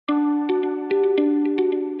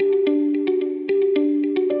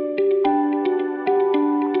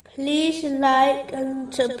like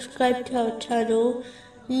and subscribe to our channel.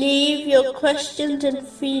 Leave your questions and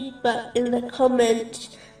feedback in the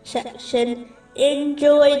comments section.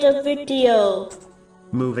 Enjoy the video.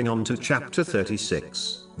 Moving on to chapter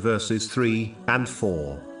 36, verses 3 and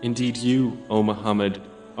 4. Indeed you, O Muhammad,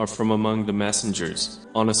 are from among the messengers,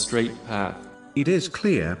 on a straight path. It is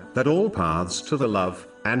clear that all paths to the love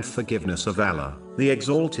and forgiveness of Allah, the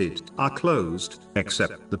Exalted, are closed,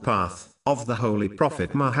 except the path of the Holy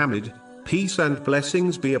Prophet Muhammad, peace and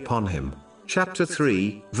blessings be upon him. Chapter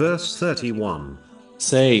 3, verse 31.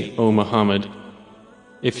 Say, O Muhammad,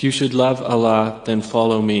 if you should love Allah, then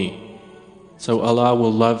follow me. So Allah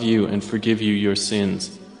will love you and forgive you your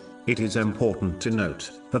sins. It is important to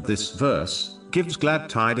note that this verse gives glad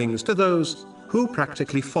tidings to those who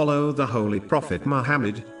practically follow the Holy Prophet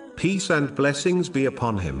Muhammad, peace and blessings be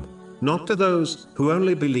upon him, not to those who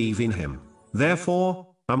only believe in him. Therefore,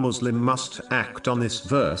 a Muslim must act on this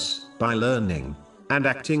verse by learning and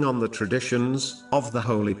acting on the traditions of the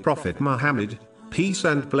Holy Prophet Muhammad, peace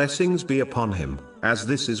and blessings be upon him, as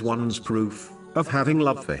this is one's proof of having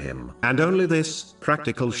love for him. And only this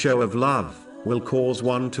practical show of love will cause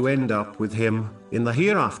one to end up with him in the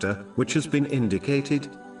hereafter, which has been indicated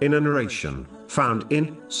in a narration found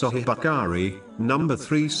in Sahih Bukhari, number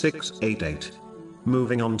 3688.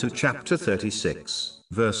 Moving on to chapter 36,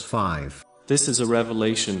 verse 5. This is a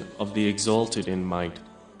revelation of the Exalted in might.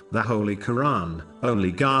 The Holy Quran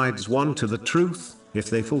only guides one to the truth if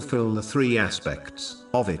they fulfill the three aspects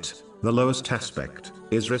of it. The lowest aspect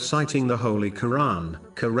is reciting the Holy Quran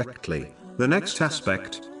correctly. The next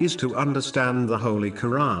aspect is to understand the Holy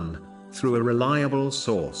Quran through a reliable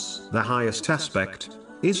source. The highest aspect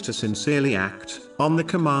is to sincerely act on the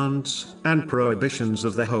commands and prohibitions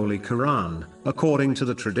of the Holy Quran, according to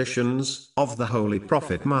the traditions of the Holy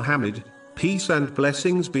Prophet Muhammad, peace and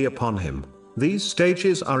blessings be upon him. These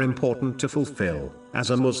stages are important to fulfill, as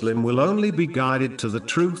a Muslim will only be guided to the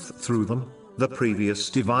truth through them. The previous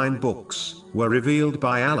divine books were revealed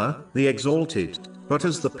by Allah, the Exalted, but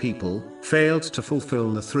as the people failed to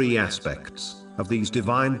fulfill the three aspects of these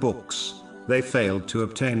divine books, they failed to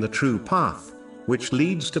obtain the true path, which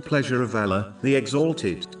leads to pleasure of Allah, the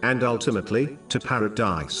Exalted, and ultimately, to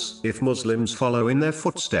paradise. If Muslims follow in their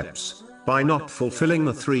footsteps, by not fulfilling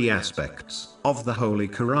the three aspects of the Holy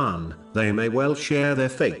Quran, they may well share their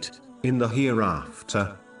fate in the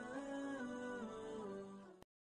hereafter.